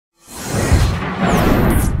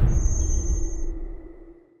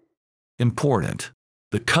Important: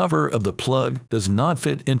 the cover of the plug does not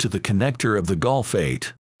fit into the connector of the Golf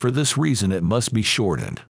 8. For this reason, it must be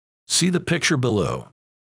shortened. See the picture below.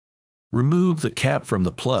 Remove the cap from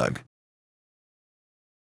the plug.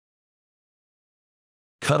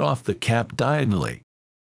 Cut off the cap diagonally.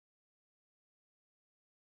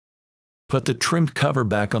 Put the trimmed cover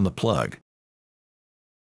back on the plug.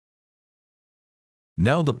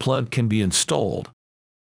 Now the plug can be installed.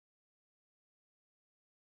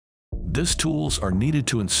 These tools are needed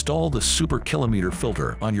to install the Super Kilometer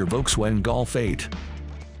filter on your Volkswagen Golf 8.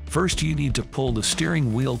 First, you need to pull the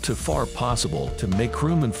steering wheel too far possible to make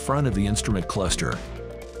room in front of the instrument cluster.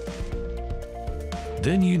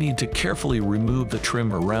 Then you need to carefully remove the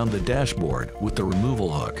trim around the dashboard with the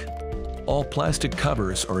removal hook. All plastic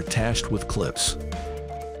covers are attached with clips.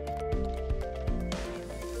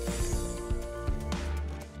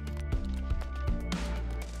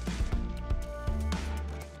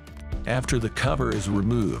 After the cover is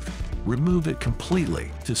removed, remove it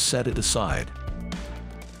completely to set it aside.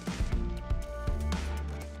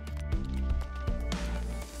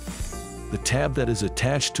 The tab that is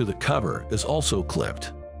attached to the cover is also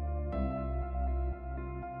clipped.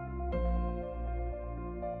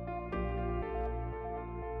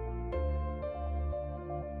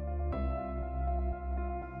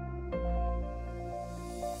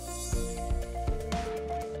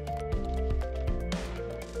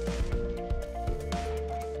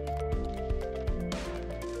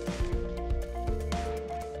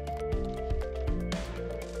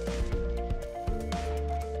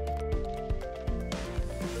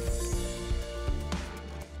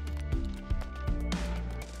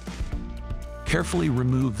 Carefully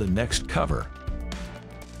remove the next cover.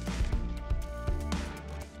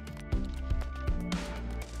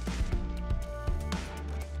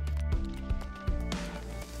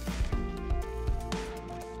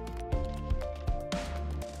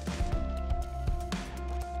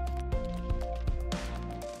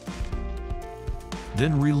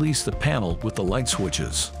 Then release the panel with the light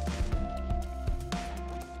switches.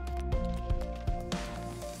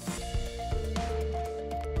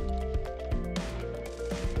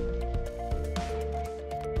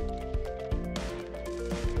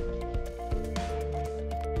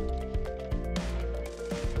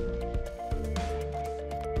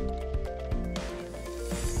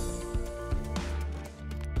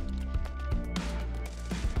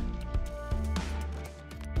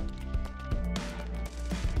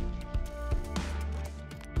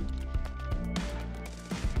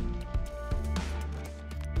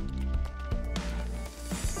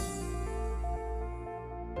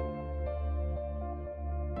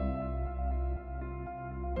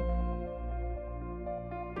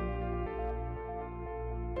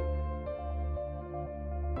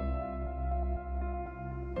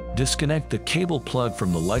 Disconnect the cable plug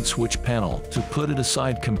from the light switch panel to put it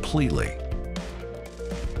aside completely.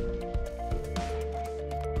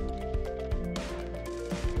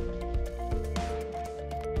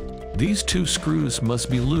 These two screws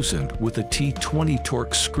must be loosened with a T20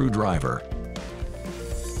 Torx screwdriver.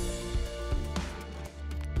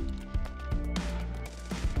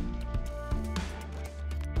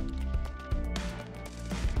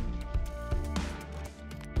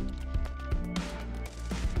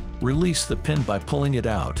 Release the pin by pulling it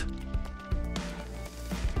out.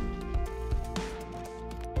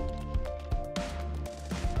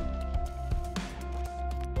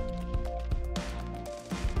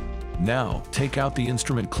 Now, take out the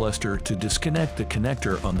instrument cluster to disconnect the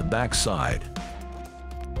connector on the back side.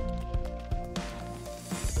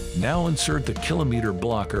 Now insert the kilometer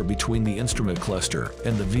blocker between the instrument cluster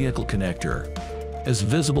and the vehicle connector, as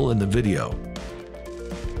visible in the video.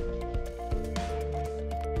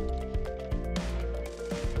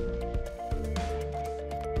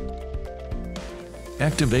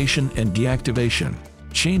 Activation and deactivation.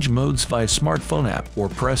 Change modes via smartphone app or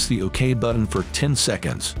press the OK button for 10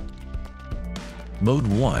 seconds. Mode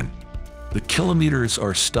 1. The kilometers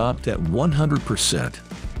are stopped at 100%.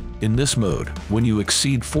 In this mode, when you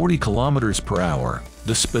exceed 40 kilometers per hour,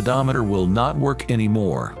 the speedometer will not work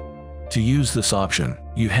anymore. To use this option,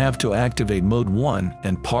 you have to activate Mode 1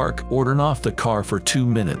 and park or turn off the car for 2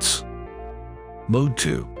 minutes. Mode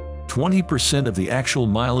 2. 20% of the actual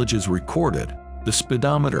mileage is recorded. The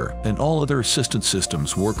speedometer and all other assistance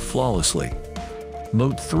systems work flawlessly.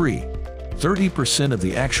 Mode 3. 30% of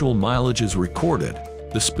the actual mileage is recorded.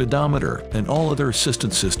 The speedometer and all other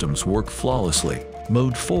assistance systems work flawlessly.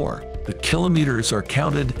 Mode 4. The kilometers are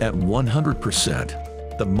counted at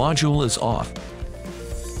 100%. The module is off.